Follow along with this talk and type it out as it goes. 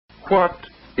What,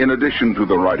 in addition to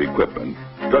the right equipment,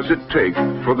 does it take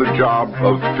for the job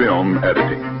of film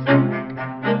editing?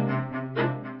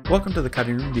 Welcome to The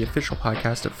Cutting Room, the official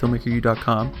podcast of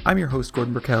FilmmakerU.com. I'm your host,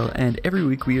 Gordon Burkell, and every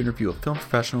week we interview a film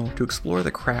professional to explore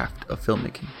the craft of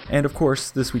filmmaking. And of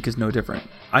course, this week is no different.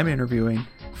 I'm interviewing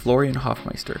Florian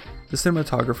Hoffmeister, the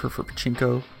cinematographer for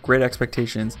Pachinko, Great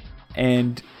Expectations,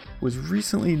 and was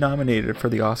recently nominated for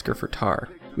the Oscar for Tar.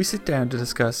 We sit down to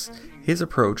discuss his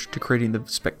approach to creating the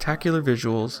spectacular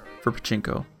visuals for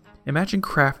Pachinko. Imagine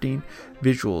crafting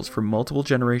visuals for multiple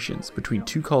generations between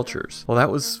two cultures. Well,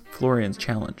 that was Florian's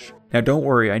challenge. Now don't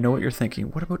worry, I know what you're thinking.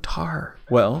 What about Tar?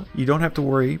 Well, you don't have to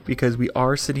worry because we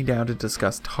are sitting down to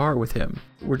discuss Tar with him.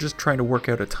 We're just trying to work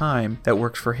out a time that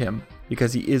works for him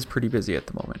because he is pretty busy at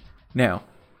the moment. Now,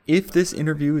 if this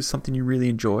interview is something you really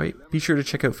enjoy, be sure to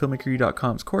check out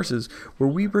FilmmakerU.com's courses where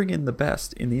we bring in the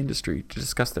best in the industry to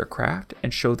discuss their craft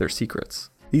and show their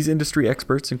secrets. These industry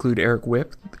experts include Eric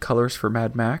Whipp, the colorist for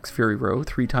Mad Max, Fury Road,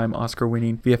 3-time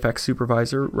Oscar-winning VFX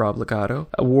supervisor Rob Legato,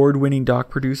 award-winning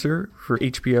doc producer for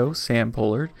HBO Sam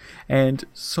Pollard, and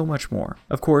so much more.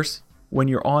 Of course, when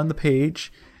you're on the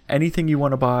page, anything you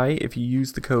want to buy, if you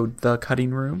use the code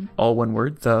THECUTTINGROOM, all one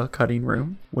word,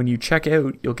 THECUTTINGROOM, when you check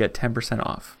out, you'll get 10%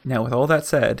 off. Now, with all that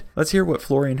said, let's hear what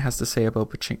Florian has to say about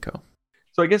Pachinko.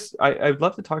 So I guess I'd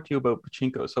love to talk to you about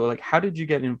Pachinko. So, how did you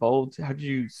get involved? How did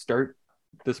you start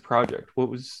this project? What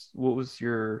was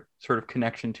your sort of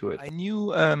connection to it? I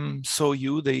knew So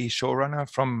You, the showrunner,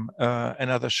 from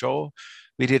another show.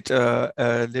 We did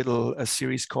a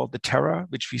series called The Terror,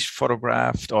 which we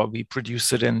photographed, or we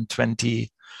produced it in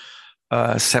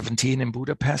 2017 in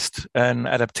Budapest, an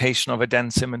adaptation of a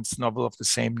Dan Simmons novel of the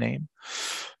same name.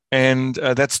 And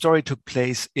that story takes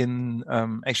place in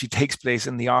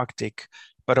the Arctic,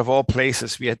 but of all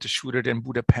places, we had to shoot it in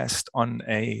Budapest on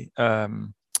a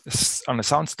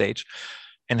soundstage,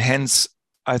 and hence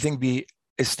I think we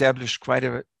established quite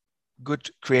a good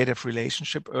creative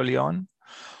relationship early on.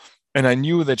 And I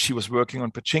knew that she was working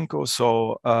on Pachinko,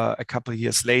 so a couple of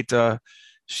years later,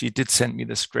 she did send me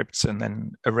the scripts and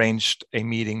then arranged a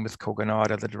meeting with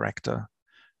Kogonada, the director.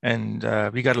 And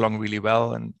we got along really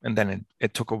well. And then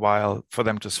it took a while for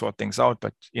them to sort things out.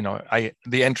 But,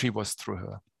 the entry was through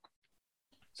her.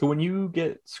 So when you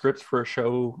get scripts for a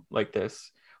show like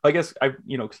this, I guess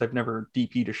because I've never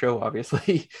DP'd a show,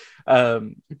 obviously.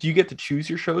 Do you get to choose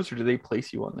your shows, or do they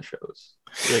place you on the shows?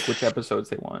 Like which episodes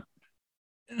they want?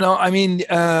 No, I mean,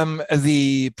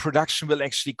 the production will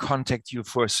actually contact you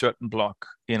for a certain block.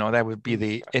 That would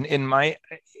be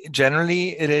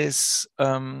generally it is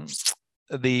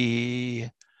the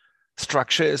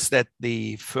structure is that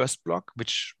the first block,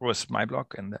 which was my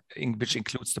block, and which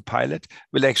includes the pilot,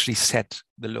 will actually set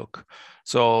the look.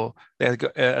 So there's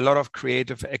a lot of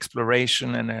creative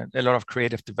exploration and a lot of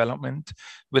creative development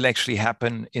will actually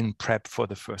happen in prep for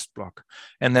the first block.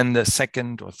 And then the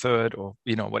second or third or,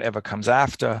 whatever comes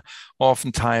after,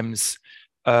 oftentimes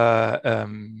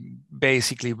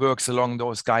basically works along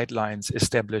those guidelines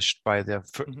established by the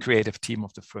creative team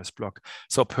of the first block.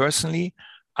 So personally,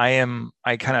 I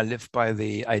kind of live by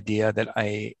the idea that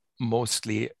I won't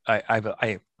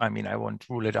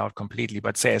rule it out completely,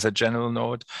 but say as a general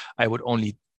note, I would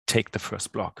only take the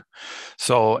first block.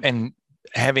 So, and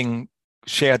having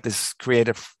shared this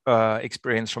creative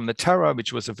experience from The Terror,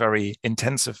 which was a very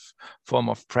intensive form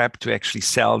of prep to actually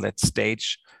sell that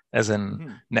stage as a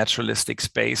naturalistic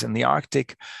space in the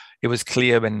Arctic, it was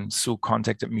clear when Sue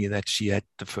contacted me that she had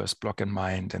the first block in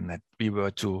mind and that we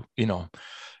were to,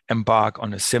 embark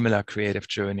on a similar creative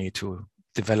journey to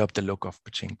develop the look of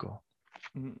Pachinko.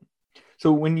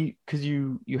 So because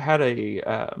you had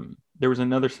there was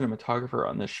another cinematographer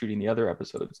on this shooting the other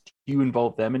episodes. Do you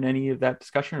involve them in any of that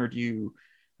discussion, or do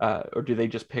they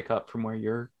just pick up from where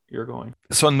you're going?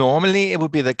 So normally it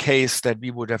would be the case that we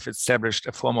would have established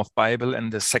a form of Bible,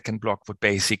 and the second block would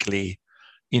basically,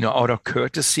 out of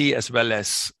courtesy as well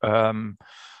as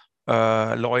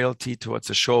loyalty towards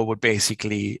the show, would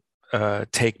basically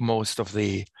take most of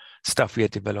the stuff we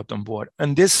had developed on board.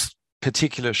 And this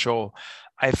particular show,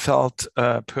 I felt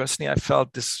this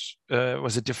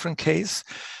was a different case,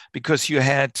 because you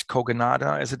had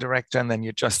Kogonada as a director, and then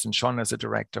you Justin Chon as a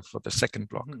director for the second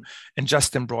block. And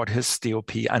Justin brought his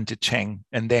DOP, Ante Cheng,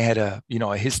 and they had a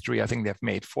history. I think they've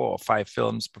made 4 or 5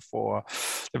 films before.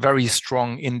 They're very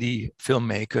strong indie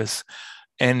filmmakers.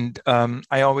 And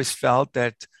I always felt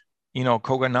that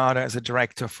Kogonada as a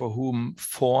director for whom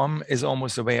form is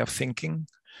almost a way of thinking.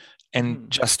 And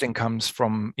Justin comes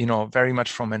from, very much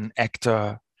from an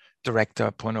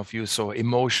actor-director point of view. So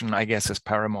emotion, I guess, is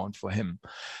paramount for him.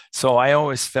 So I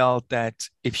always felt that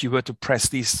if you were to press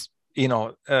these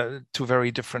two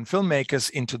very different filmmakers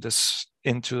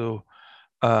into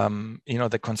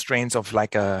the constraints of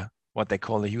like what they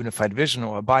call a unified vision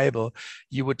or a Bible,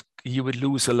 you would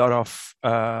lose a lot of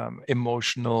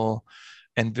emotional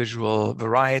and visual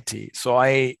variety. So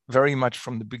I very much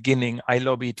from the beginning, I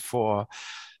lobbied for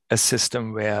a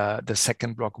system where the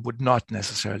second block would not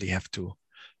necessarily have to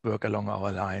work along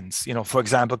our lines. For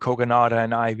example, Kogonada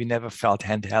and I, we never felt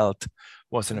handheld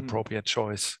was an appropriate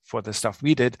choice for the stuff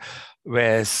we did,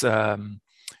 whereas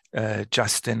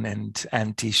Justin and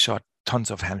Antti shot tons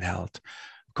of handheld.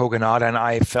 Kogonada and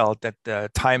I felt that the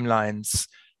timelines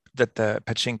that the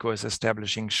Pachinko is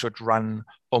establishing should run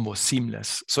almost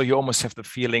seamless. So you almost have the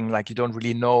feeling like you don't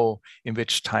really know in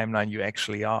which timeline you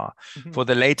actually are. For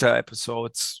the later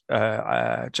episodes,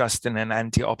 Justin and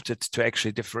Antti opted to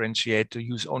actually differentiate, to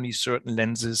use only certain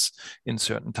lenses in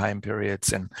certain time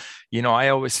periods. And, I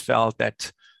always felt that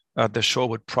the show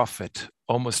would profit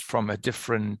almost from a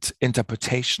different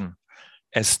interpretation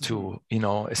as to,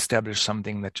 establish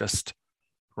something that just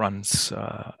runs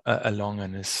along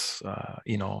and is,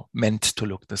 meant to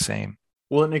look the same.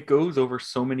 Well, and it goes over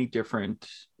so many different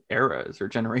eras or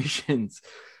generations.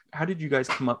 How did you guys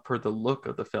come up for the look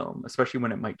of the film, especially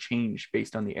when it might change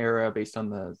based on the era, based on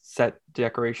the set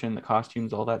decoration, the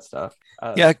costumes, all that stuff?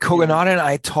 Kogonada and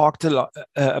I talked a lot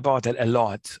about it a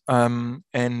lot,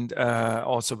 and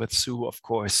also with Sue, of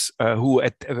course, who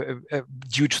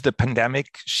due to the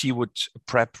pandemic, she would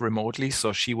prep remotely,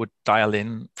 so she would dial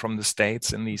in from the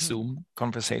States in these Zoom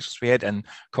conversations we had, and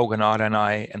Kogonada and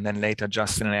I, and then later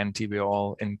Justin and Antti, we were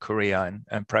all in Korea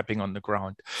and prepping on the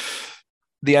ground.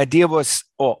 The idea was,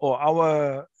 or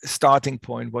our starting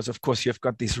point was, of course, you've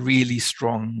got these really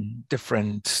strong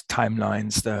different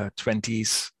timelines, the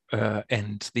 20s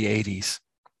and the 80s.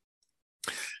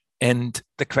 And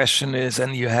the question is,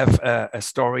 and you have a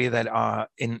story that are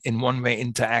in one way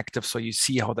interactive, so you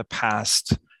see how the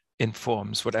past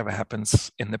informs whatever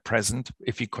happens in the present,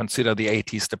 if you consider the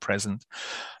 80s the present.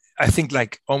 I think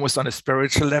like almost on a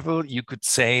spiritual level, you could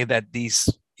say that these,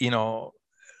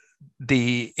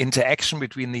 the interaction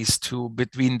between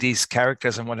these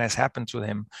characters and what has happened to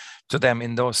them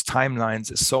in those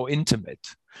timelines is so intimate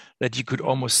that you could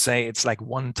almost say it's like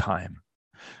one time.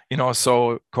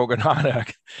 So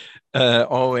Kogonada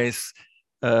always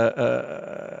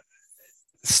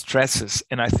stresses,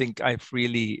 and I think I've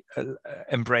really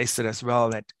embraced it as well,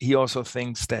 that he also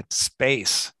thinks that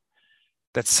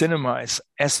cinema is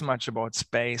as much about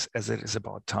space as it is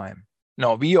about time.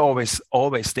 No, we always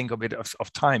think of it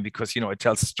of time because, it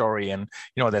tells a story and,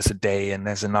 there's a day and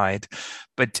there's a night.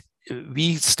 But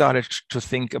we started to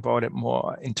think about it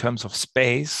more in terms of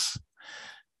space,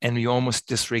 and we almost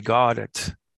disregarded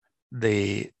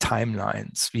the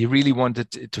timelines. We really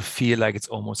wanted it to feel like it's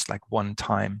almost like one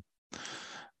time.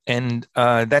 And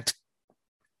that,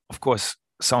 of course,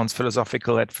 sounds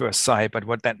philosophical at first sight, but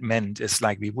what that meant is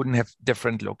like we wouldn't have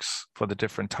different looks for the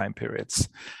different time periods.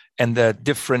 And the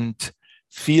different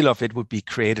feel of it would be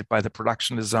created by the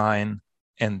production design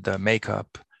and the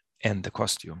makeup and the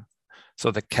costume.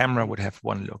 So the camera would have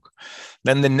one look.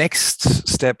 Then the next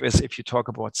step is, if you talk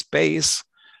about space,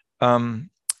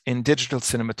 in digital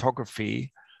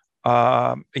cinematography,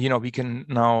 we can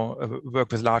now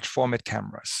work with large format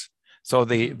cameras. So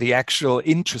the actual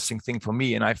interesting thing for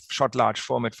me, and I've shot large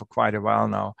format for quite a while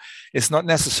now, is not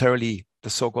necessarily the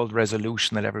so-called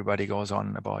resolution that everybody goes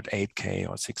on about 8K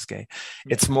or 6K. Yeah.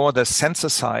 It's more the sensor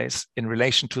size in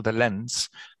relation to the lens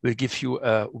will give you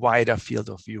a wider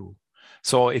field of view.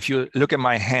 So if you look at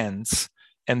my hands,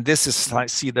 and this is like,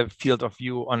 see the field of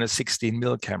view on a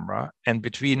 16mm camera, and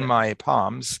between my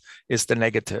palms is the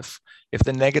negative. If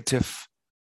the negative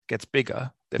gets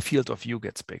bigger, the field of view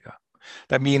gets bigger.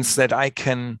 That means that I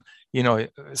can,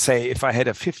 say if I had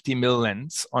a 50mm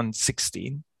lens on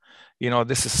 16,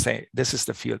 this is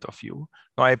the field of view.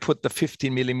 Now I put the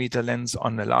 15mm lens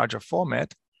on a larger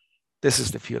format. This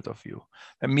is the field of view.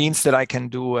 That means that I can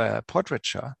do a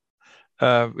portraiture,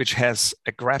 which has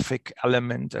a graphic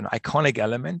element, an iconic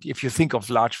element. If you think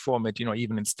of large format,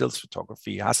 even in stills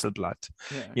photography, Hasselblad,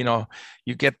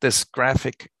 you get this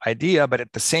graphic idea, but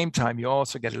at the same time, you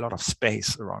also get a lot of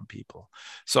space around people.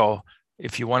 So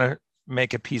if you want to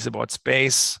make a piece about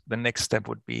space, the next step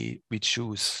would be we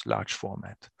choose large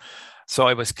format. So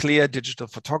it was clear digital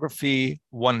photography,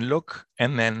 one look,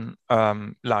 and then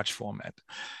large format.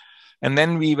 And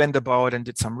then we went about and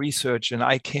did some research, and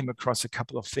I came across a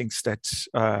couple of things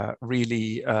that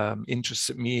really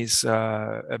interested me. Is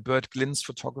Bert Glynn's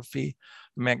photography,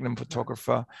 Magnum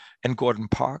photographer, and Gordon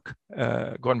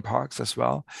Parks as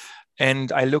well.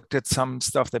 And I looked at some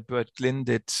stuff that Bert Glynn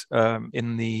did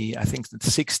in the, I think, the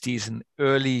 60s and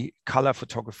early color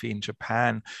photography in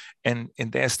Japan. And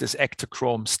there's this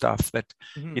ectochrome stuff that,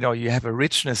 you have a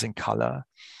richness in color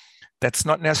that's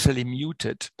not necessarily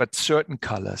muted, but certain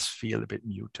colors feel a bit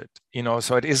muted.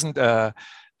 So it isn't a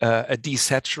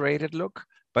desaturated look,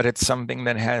 but it's something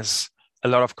that has a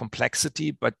lot of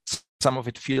complexity, but some of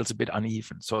it feels a bit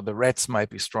uneven. So the reds might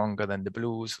be stronger than the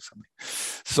blues or something.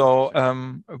 So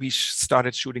we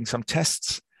started shooting some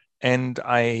tests, and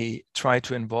I tried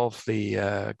to involve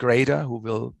the grader who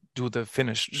will do the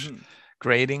finished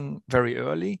grading very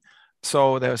early.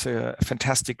 So there's a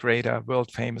fantastic grader,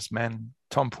 world famous man,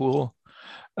 Tom Poole,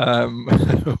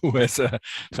 who has a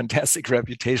fantastic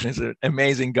reputation. He's an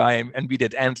amazing guy, and we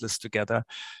did Antlers together.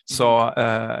 So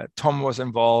Tom was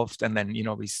involved, and then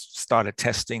we started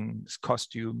testing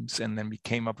costumes, and then we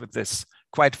came up with this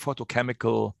quite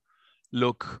photochemical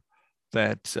look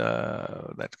that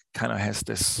that kind of has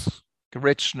this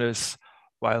richness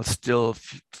while still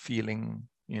feeling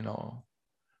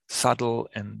subtle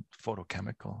and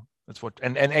photochemical. That's what,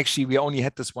 and actually we only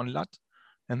had this one LUT,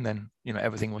 and then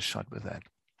everything was shot with that.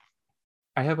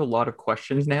 I have a lot of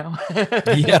questions now.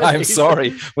 Yeah, I'm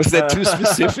sorry. Was that too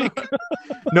specific?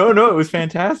 No, it was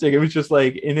fantastic. It was just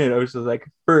like in it. I was just like,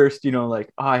 first,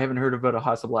 I haven't heard about a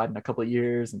Hasselblad in a couple of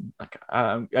years, and like,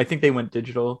 I think they went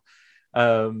digital.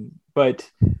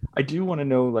 But I do want to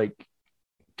know, like,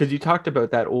 because you talked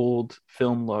about that old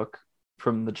film look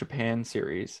from the Japan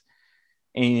series,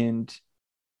 and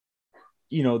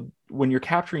when you're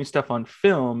capturing stuff on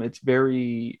film, it's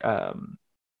very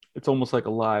it's almost like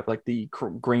alive, like the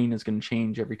grain is going to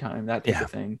change every time, that type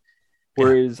of thing.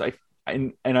 Whereas I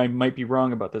might be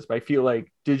wrong about this, but I feel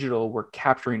like digital, we're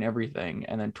capturing everything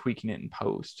and then tweaking it in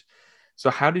post. So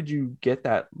how did you get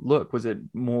that look? Was it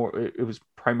more, it was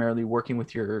primarily working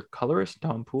with your colorist,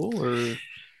 Tom Poole, or?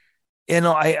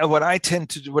 What I tend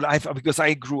to do, because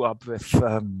I grew up with,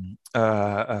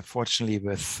 fortunately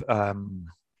with,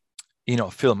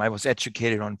 film. I was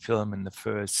educated on film in the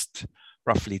first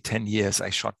roughly 10 years. I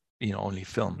shot, only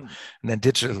film, and then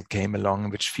digital came along,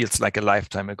 which feels like a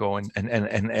lifetime ago.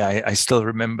 And I still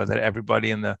remember that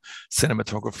everybody in the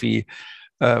cinematography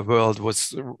world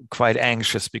was quite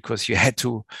anxious because you had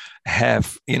to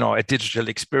have, a digital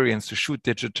experience to shoot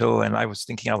digital. And I was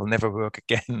thinking I will never work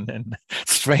again. And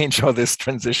strange how this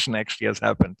transition actually has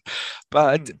happened.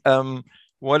 But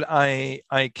what I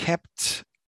kept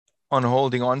on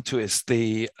holding on to is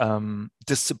the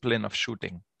discipline of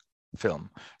shooting film.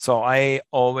 So I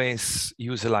always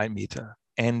use a light meter,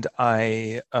 and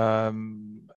I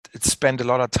spend a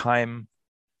lot of time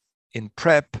in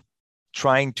prep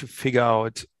trying to figure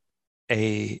out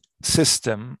a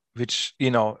system which,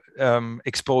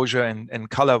 exposure and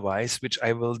color wise, which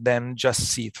I will then just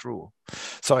see through.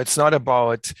 So it's not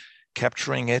about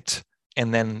capturing it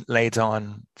and then later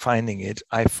on finding it.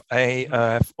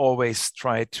 I've always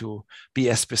tried to be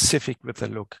as specific with the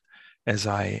look as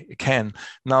I can.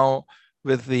 Now,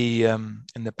 with the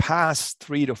in the past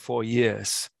 3 to 4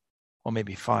 years, or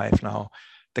maybe 5 now,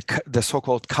 the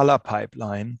so-called color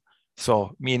pipeline.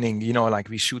 So meaning, like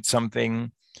we shoot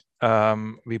something,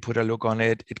 we put a look on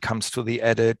it, it comes to the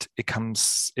edit, it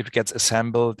gets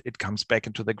assembled, it comes back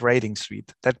into the grading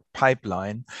suite. That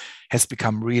pipeline has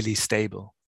become really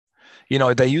stable.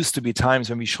 There used to be times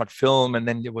when we shot film and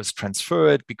then it was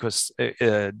transferred because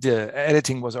the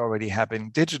editing was already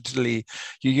happening digitally.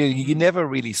 You never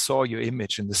really saw your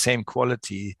image in the same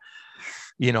quality,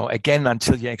 again,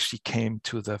 until you actually came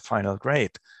to the final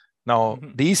grade. Now,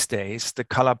 these days, the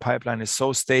color pipeline is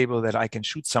so stable that I can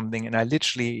shoot something and I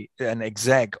literally, an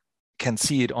exec can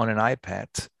see it on an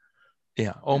iPad,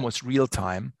 almost real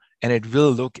time, and it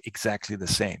will look exactly the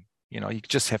same. You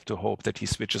just have to hope that he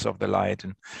switches off the light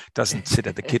and doesn't sit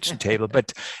at the kitchen table.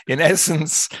 But in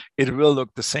essence, it will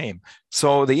look the same.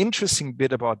 So the interesting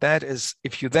bit about that is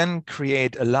if you then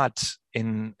create a LUT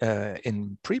in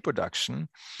pre-production,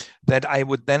 that I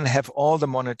would then have all the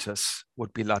monitors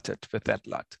would be LUTted with that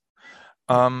LUT.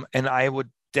 And I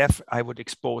would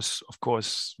expose, of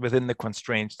course, within the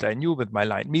constraints that I knew with my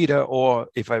light meter, or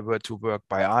if I were to work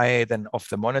by eye, then off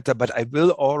the monitor, but I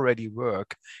will already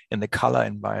work in the color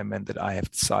environment that I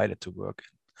have decided to work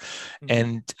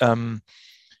in. And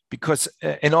because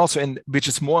and also which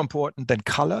is more important than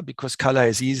color, because color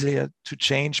is easier to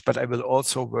change, but I will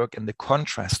also work in the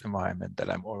contrast environment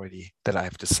that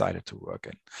I've decided to work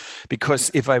in. Because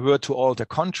if I were to alter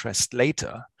contrast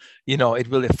later, it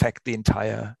will affect the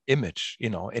entire image,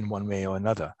 in one way or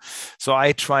another. So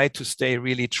I try to stay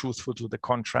really truthful to the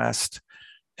contrast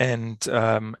and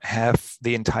have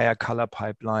the entire color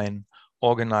pipeline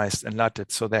organized and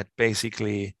lettered, so that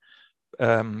basically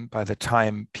by the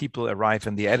time people arrive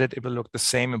in the edit, it will look the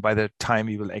same. And by the time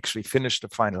we will actually finish the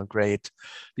final grade,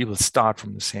 we will start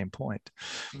from the same point.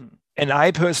 And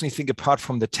I personally think, apart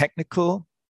from the technical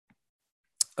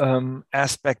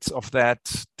aspects of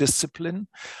that discipline,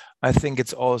 I think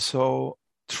it's also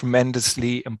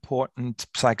tremendously important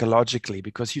psychologically,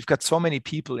 because you've got so many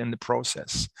people in the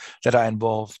process that are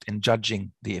involved in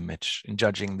judging the image, in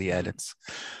judging the edits,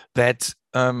 that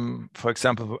for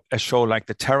example, a show like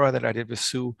The Terror that I did with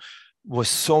Sue was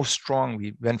so strong.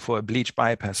 We went for a bleach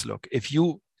bypass look. If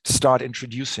you start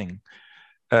introducing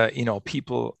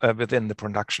people within the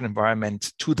production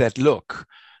environment to that look,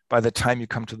 by the time you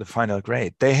come to the final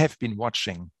grade, they have been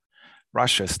watching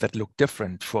rushes that look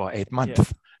different for 8 months.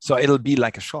 Yeah. So it'll be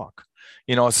like a shock,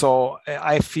 so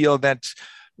I feel that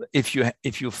if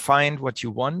you find what you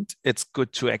want, it's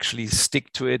good to actually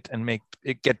stick to it and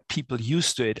get people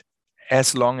used to it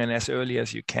as long and as early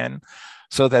as you can,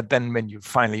 so that then when you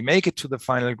finally make it to the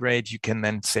final grade, you can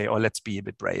then say, oh, let's be a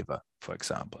bit braver, for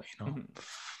example.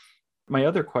 My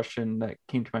other question that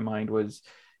came to my mind was,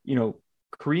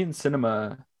 Korean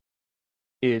cinema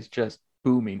is just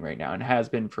booming right now and has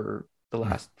been for the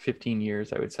last 15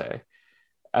 years, I would say.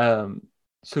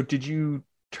 So did you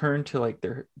turn to like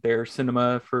their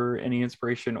cinema for any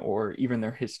inspiration, or even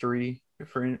their history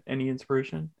for any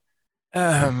inspiration?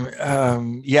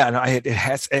 It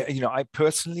has, I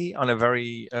personally, on a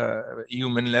very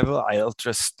human level,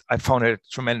 I found it a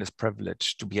tremendous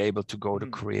privilege to be able to go to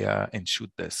Korea and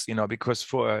shoot this, because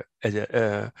for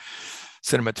a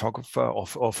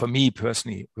cinematographer, or for me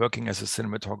personally, working as a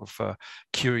cinematographer,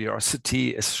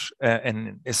 curiosity is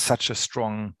such a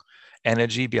strong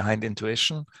energy behind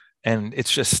intuition, and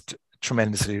it's just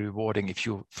tremendously rewarding if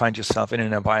you find yourself in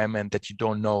an environment that you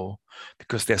don't know,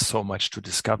 because there's so much to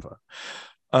discover.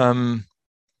 In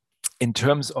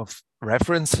terms of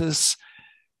references,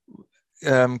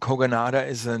 Kogonada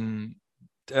is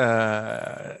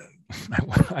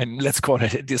let's call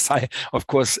it a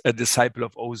disciple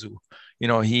of Ozu.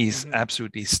 He's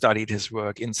absolutely studied his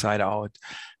work inside out.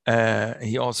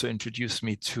 He also introduced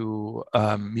me to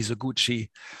Mizoguchi.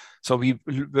 So we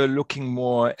were looking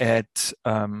more at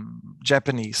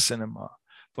Japanese cinema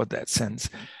for that sense.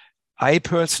 I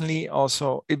personally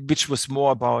also, which was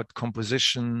more about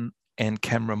composition and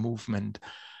camera movement,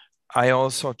 I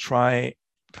also try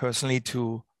personally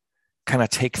to kind of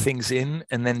take things in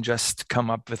and then just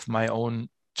come up with my own,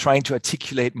 trying to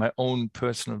articulate my own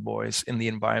personal voice in the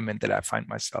environment that I find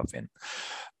myself in.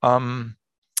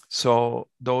 So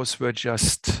those were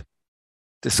just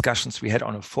discussions we had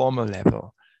on a formal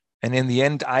level. And in the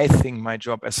end, I think my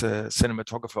job as a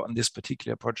cinematographer on this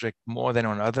particular project, more than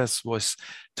on others, was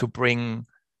to bring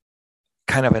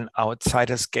kind of an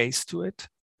outsider's gaze to it.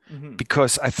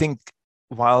 Because I think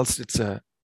whilst it's a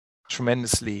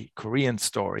tremendously Korean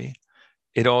story,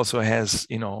 it also has,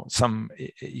 some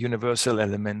universal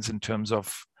elements in terms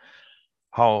of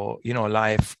how,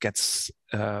 life gets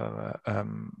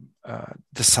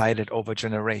decided over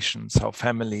generations, how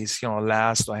families,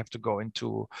 last or have to go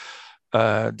into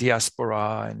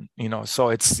diaspora, and so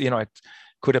it's it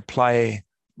could apply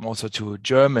also to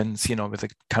Germans, with the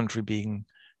country being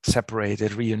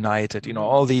separated, reunited,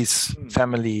 all these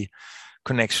family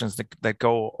connections that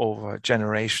go over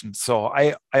generations. So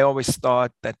I always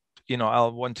thought that I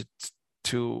wanted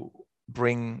to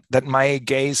bring that, my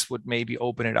gaze would maybe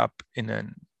open it up in a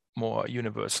more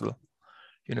universal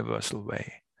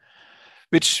way,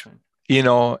 which in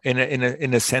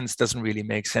a sense doesn't really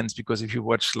make sense, because if you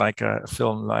watch like a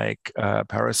film like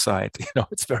Parasite,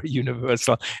 it's very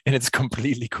universal and it's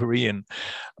completely Korean.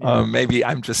 Maybe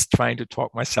I'm just trying to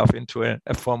talk myself into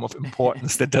a form of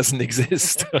importance that doesn't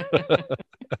exist.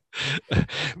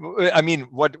 I mean,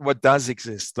 what does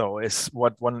exist though is,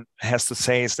 what one has to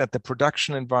say is that the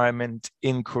production environment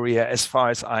in Korea, as far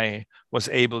as I was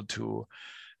able to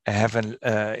have an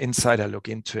insider look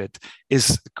into it,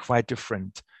 is quite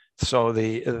different. So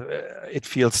it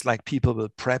feels like people will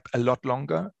prep a lot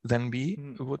longer than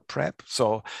we would prep.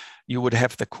 So you would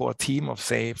have the core team of,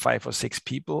 say, 5 or 6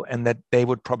 people, and that they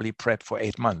would probably prep for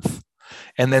 8 months.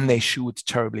 And then they shoot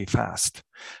terribly fast.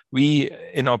 We,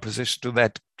 in opposition to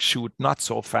that, shoot not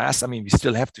so fast. I mean, we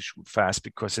still have to shoot fast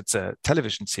because it's a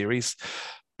television series,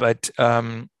 but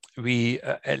we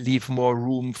leave more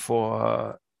room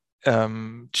for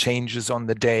changes on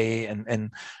the day,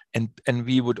 and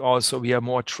we are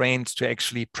more trained to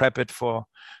actually prep it for,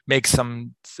 make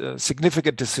some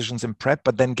significant decisions in prep,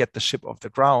 but then get the ship off the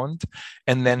ground,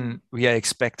 and then we are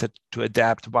expected to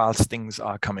adapt whilst things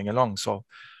are coming along. So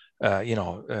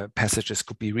passages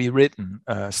could be rewritten,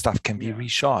 stuff can be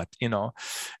reshot,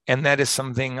 and that is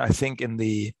something I think in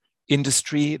the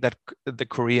industry that the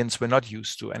Koreans were not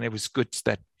used to. And it was good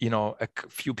that, a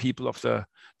few people of the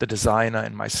designer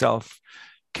and myself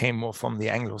came more from the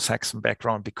Anglo-Saxon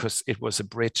background, because it was a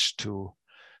bridge to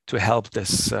help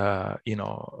this,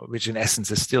 which in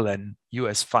essence is still an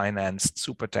US financed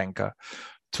super tanker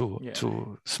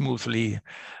to smoothly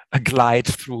glide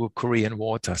through Korean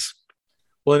waters.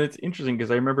 Well, and it's interesting because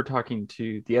I remember talking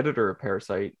to the editor of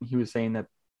Parasite. He was saying that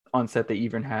on set they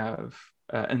even have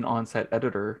an on-set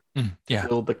editor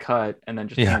build the cut and then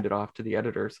just hand it off to the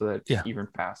editor so that it's even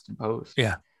fast in post.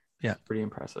 Yeah. It's pretty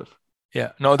impressive.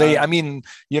 Yeah. No,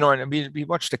 and we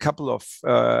watched a couple of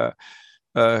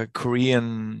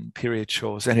Korean period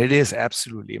shows, and it is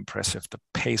absolutely impressive the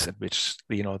pace at which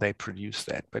they produce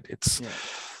that. But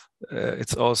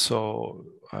it's also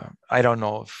I don't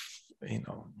know if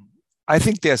I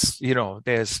think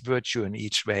there's virtue in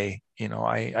each way.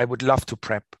 I would love to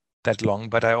prep that long,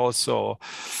 but I also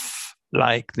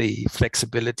like the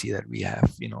flexibility that we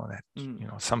have.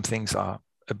 Some things are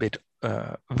a bit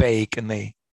vague, and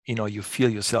they you feel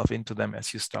yourself into them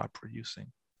as you start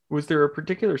producing. Was there a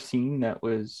particular scene that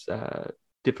was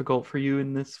difficult for you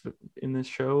in this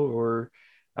show, or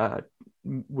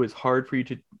was hard for you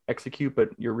to execute, but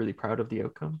you're really proud of the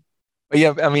outcome?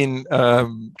 Yeah, I mean,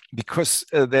 because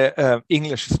the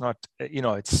English is not,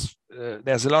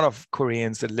 there's a lot of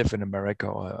Koreans that live in America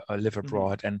or live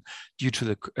abroad, and due to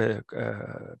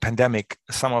the pandemic,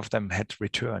 some of them had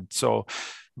returned. So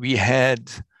we had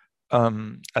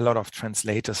a lot of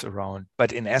translators around,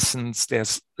 but in essence,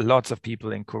 there's lots of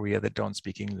people in Korea that don't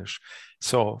speak English.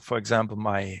 So, for example,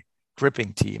 my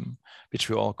gripping team, which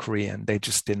were all Korean, they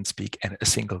just didn't speak a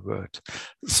single word.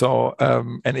 So,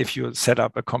 and if you set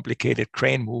up a complicated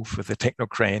crane move with a techno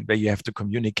crane where you have to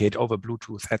communicate over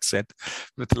Bluetooth headset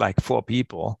with like 4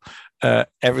 people,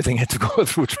 everything had to go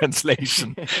through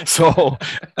translation. So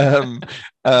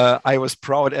I was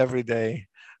proud every day.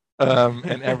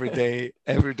 And every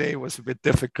day was a bit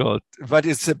difficult, but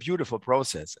it's a beautiful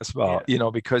process as well,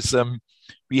 because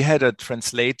we had a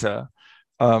translator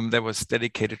that was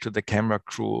dedicated to the camera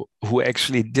crew who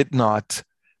actually did not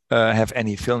have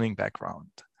any filming background.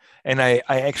 And I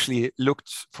actually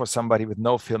looked for somebody with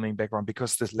no filming background,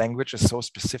 because this language is so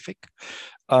specific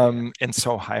and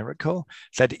so hierarchical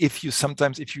that if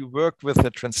you work with a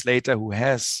translator who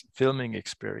has filming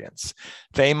experience,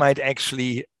 they might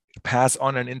actually pass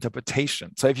on an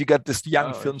interpretation. So if you got this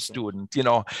young film student,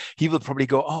 he will probably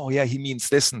go, oh yeah, he means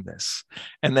this and this,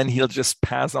 and then he'll just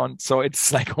pass on. So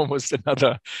it's like almost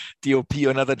another DOP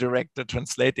or another director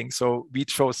translating. So we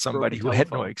chose somebody who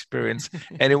had no experience,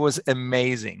 and it was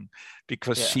amazing,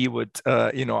 because she would,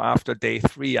 after day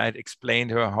 3, I'd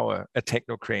explained her how a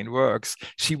techno crane works.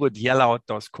 She would yell out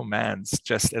those commands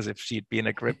just as if she'd been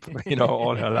a grip,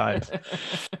 all her life.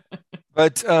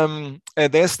 But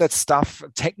there's that stuff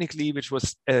technically, which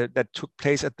was that took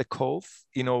place at the cove,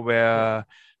 where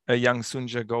a young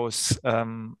Sunja goes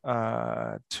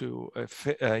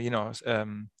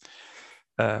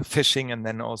fishing, and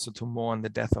then also to mourn the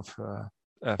death of her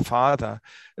father.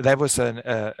 That was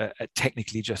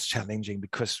technically just challenging,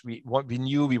 because we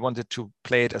knew we wanted to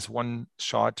play it as one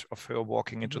shot of her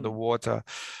walking into the water.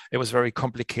 It was very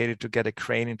complicated to get a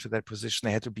crane into that position.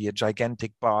 There had to be a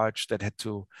gigantic barge that had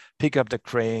to pick up the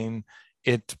crane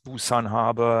at Busan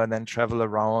Harbor and then travel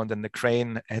around, and the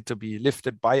crane had to be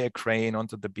lifted by a crane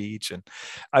onto the beach. And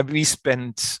we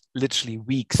spent literally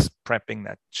weeks prepping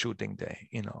that shooting day,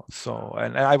 So,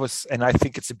 and I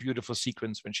think it's a beautiful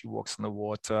sequence when she walks in the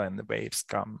water and the waves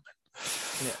come.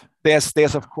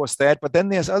 There's of course that, but then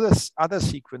there's other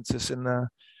sequences in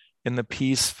the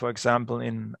piece. For example,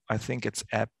 I think it's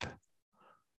Ep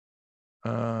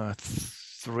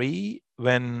 3,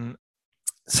 when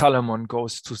Solomon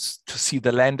goes to see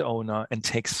the landowner and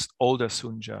takes older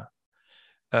Sunja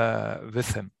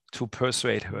with him to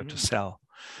persuade her to sell.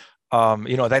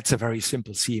 That's a very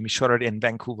simple scene. We shot it in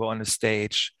Vancouver on a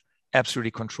stage,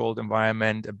 absolutely controlled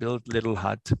environment, a built little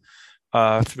hut,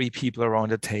 3 people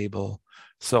around a table.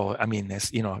 So, I mean,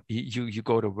 there's, you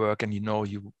go to work and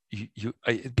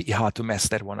it'd be hard to mess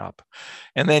that one up.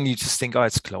 And then you just think,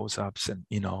 it's close-ups and,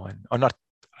 or not.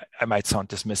 I might sound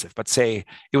dismissive, but say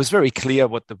it was very clear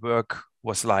what the work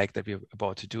was like that we were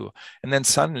about to do. And then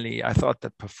suddenly I thought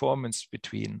that performance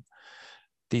between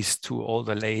these two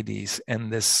older ladies,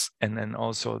 and then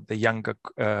also the younger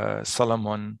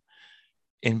Solomon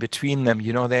in between them.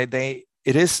 You know,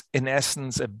 it is in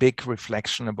essence a big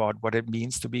reflection about what it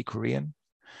means to be Korean,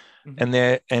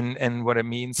 and what it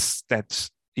means that,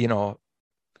 you know,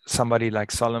 somebody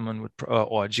like Solomon would,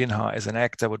 or Jinha as an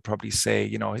actor would probably say,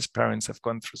 you know, his parents have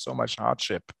gone through so much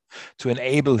hardship to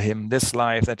enable him this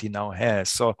life that he now has.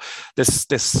 So this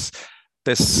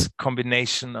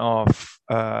combination of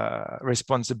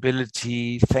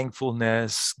responsibility,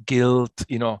 thankfulness, guilt,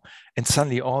 you know, and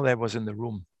suddenly all that was in the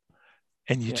room.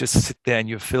 And you just sit there and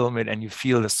you film it, and you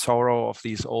feel the sorrow of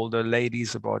these older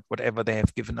ladies about whatever they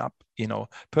have given up, you know,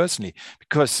 personally.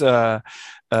 Because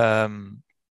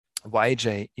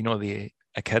YJ, you know, the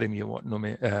Academy Award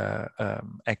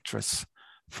actress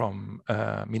from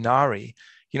Minari,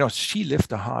 you know, she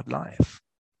lived a hard life.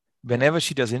 Whenever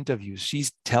she does interviews, she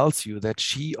tells you that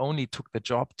she only took the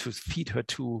job to feed her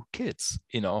 2 kids,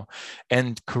 you know.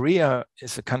 And Korea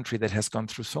is a country that has gone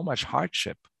through so much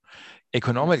hardship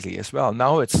economically as well.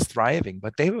 Now it's thriving,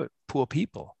 but they were poor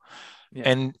people.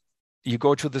 And you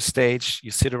go to the stage,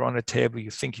 you sit around a table,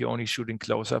 you think you're only shooting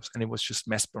close-ups, and it was just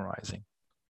mesmerizing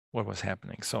what was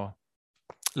happening. So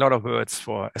a lot of words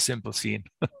for a simple scene.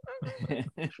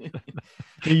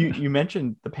 You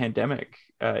mentioned the pandemic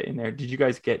in there. Did you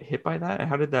guys get hit by that?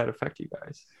 How did that affect you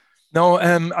guys? No,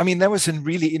 I mean, that was a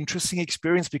really interesting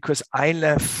experience because I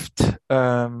left.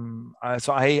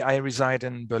 So I reside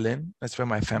in Berlin. That's where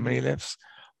my family lives.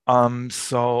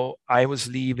 So I was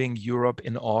leaving Europe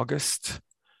in August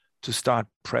to start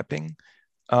prepping.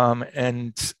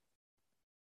 And,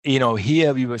 you know,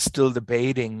 here we were still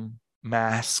debating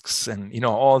masks and, you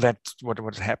know, all that,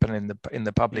 what happened in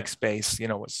the public space, you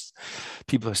know, was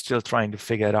people are still trying to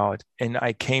figure it out. And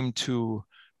I came to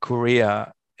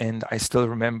Korea, and I still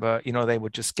remember, you know, they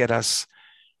would just get us,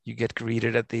 you get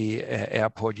greeted at the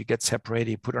airport, you get separated,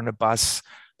 you put on a bus,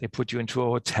 they put you into a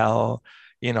hotel,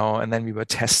 you know, and then we were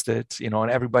tested, you know,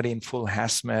 and everybody in full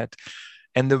hazmat.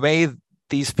 And the way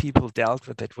these people dealt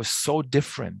with it was so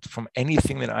different from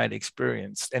anything that I had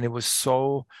experienced. And it was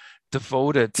so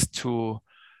devoted to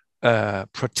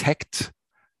protect,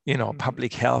 you know,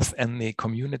 public health and the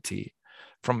community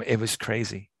from, it was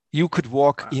crazy. You could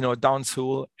walk, you know, down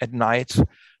Seoul at night,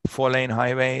 4-lane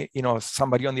highway, you know,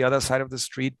 somebody on the other side of the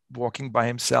street walking by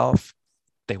himself,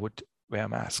 they would wear a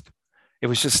mask. It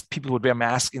was just people would wear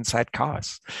masks inside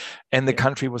cars, and the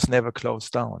country was never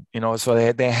closed down, you know,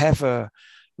 so they have a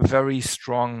very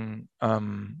strong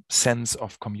sense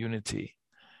of community,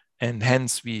 and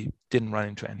hence we didn't run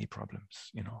into any problems.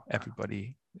 You know,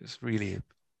 everybody is really a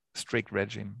strict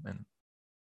regime, and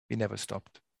we never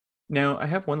stopped. Now, I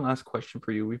have one last question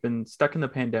for you. We've been stuck in the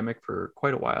pandemic for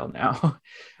quite a while now.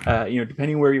 You know,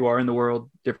 depending where you are in the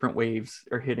world, different waves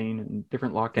are hitting and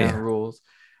different lockdown rules.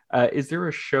 Is there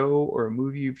a show or a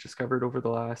movie you've discovered over the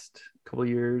last couple of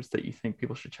years that you think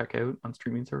people should check out on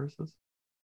streaming services?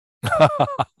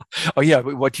 Oh yeah,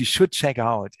 what you should check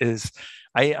out is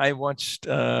I watched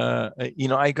you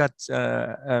know, I got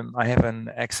I have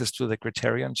an access to the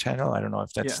Criterion channel. I don't know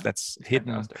if that's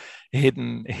hidden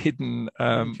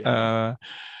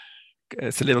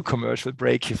it's a little commercial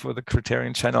break here for the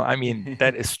Criterion channel. I mean,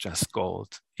 that is just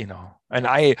gold, you know. And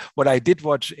what I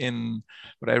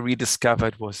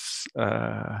rediscovered was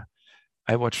I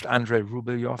watched Andrei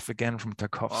Rublev again from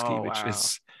Tarkovsky, which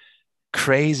is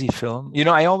crazy film. You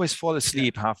know, I always fall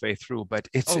asleep halfway through, but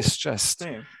it's just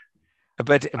same.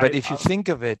 But if you think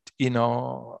of it, you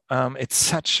know, it's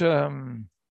such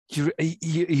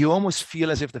you almost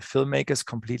feel as if the filmmakers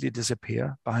completely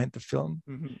disappear behind the film.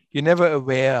 You're never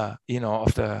aware, you know,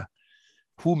 of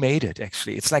who made it.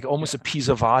 Actually, it's like almost a piece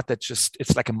of art that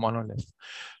it's like a monolith.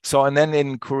 So, and then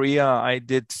in Korea, I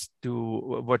did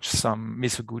watch some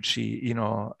Misoguchi, you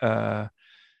know,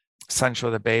 Sancho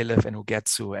the Bailiff and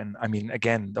Ugetsu. And I mean,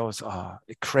 again, those are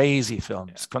crazy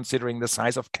films, considering the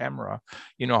size of camera,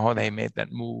 you know, how they made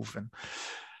that move. And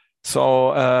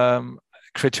so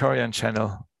Criterion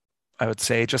channel, I would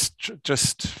say, just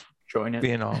join it,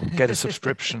 you know, get a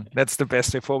subscription. That's the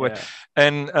best way forward.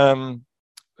 And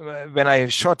when I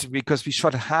shot, because we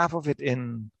shot half of it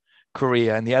in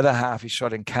Korea and the other half we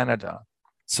shot in Canada.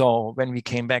 So when we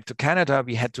came back to Canada,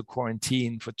 we had to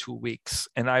quarantine for 2 weeks.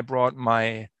 And I brought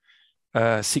my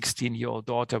 16-year-old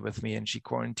daughter with me, and she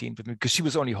quarantined with me because she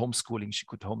was only homeschooling. She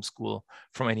could homeschool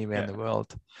from anywhere in the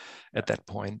world at that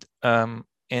point.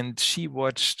 And she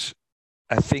watched,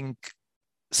 I think,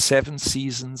 7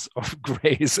 seasons of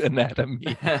Grey's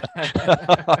Anatomy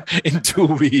in 2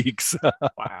 weeks.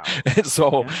 Wow. And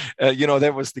so, you know,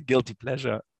 that was the guilty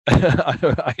pleasure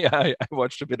I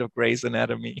watched a bit of Grey's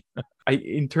Anatomy.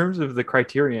 In terms of the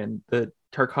criterion, the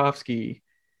Tarkovsky,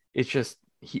 it's just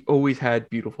he always had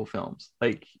beautiful films.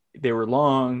 Like they were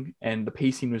long and the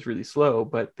pacing was really slow,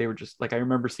 but they were just like I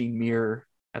remember seeing Mirror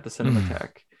at the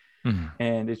Cinematheque,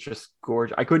 and it's just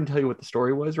gorgeous. I couldn't tell you what the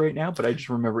story was right now, but I just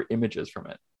remember images from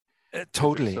it.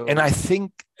 Totally. And I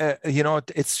think,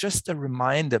 it's just a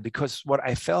reminder, because what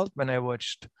I felt when I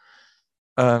watched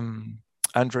Andrei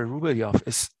Rublev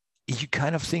is you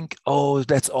kind of think, oh,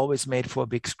 that's always made for a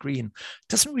big screen. It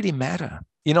doesn't really matter.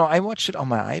 I watched it on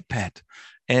my iPad.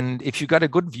 And if you got a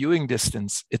good viewing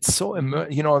distance, it's so,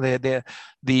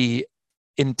 the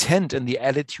intent and the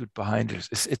attitude behind it,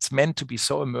 it's meant to be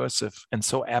so immersive and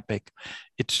so epic.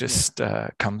 It just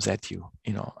comes at you,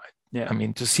 Yeah. I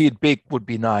mean, to see it big would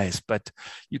be nice, but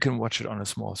you can watch it on a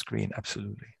small screen.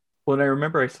 Absolutely. Well, and I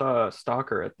remember I saw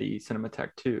Stalker at the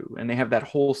Cinematheque too, and they have that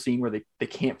whole scene where they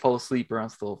can't fall asleep or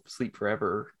else they'll sleep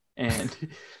forever. And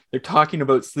they're talking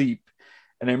about sleep.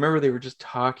 And I remember they were just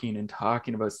talking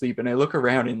about sleep. And I look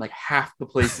around and like half the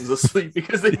place is asleep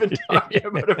because they've been talking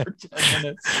about it for 10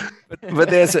 minutes.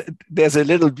 But there's a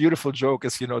little beautiful joke,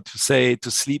 as to say to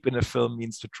sleep in a film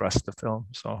means to trust the film.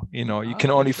 So, you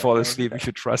can only fall asleep if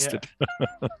you trust it.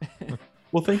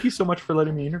 Well, thank you so much for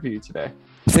letting me interview you today.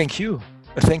 Thank you.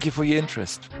 Thank you for your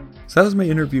interest. So that was my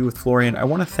interview with Florian. I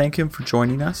want to thank him for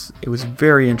joining us. It was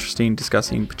very interesting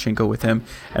discussing Pachinko with him,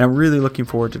 and I'm really looking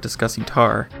forward to discussing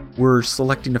Tar. We're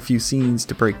selecting a few scenes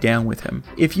to break down with him.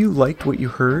 If you liked what you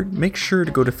heard, make sure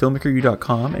to go to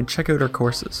filmmakeru.com and check out our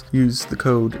courses. Use the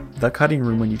code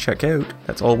THECUTTINGROOM when you check out,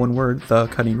 that's all one word, The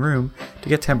Cutting Room, to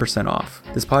get 10% off.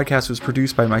 This podcast was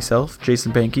produced by myself,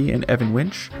 Jason Banke, and Evan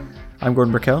Winch. I'm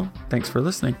Gordon Brickell. Thanks for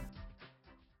listening.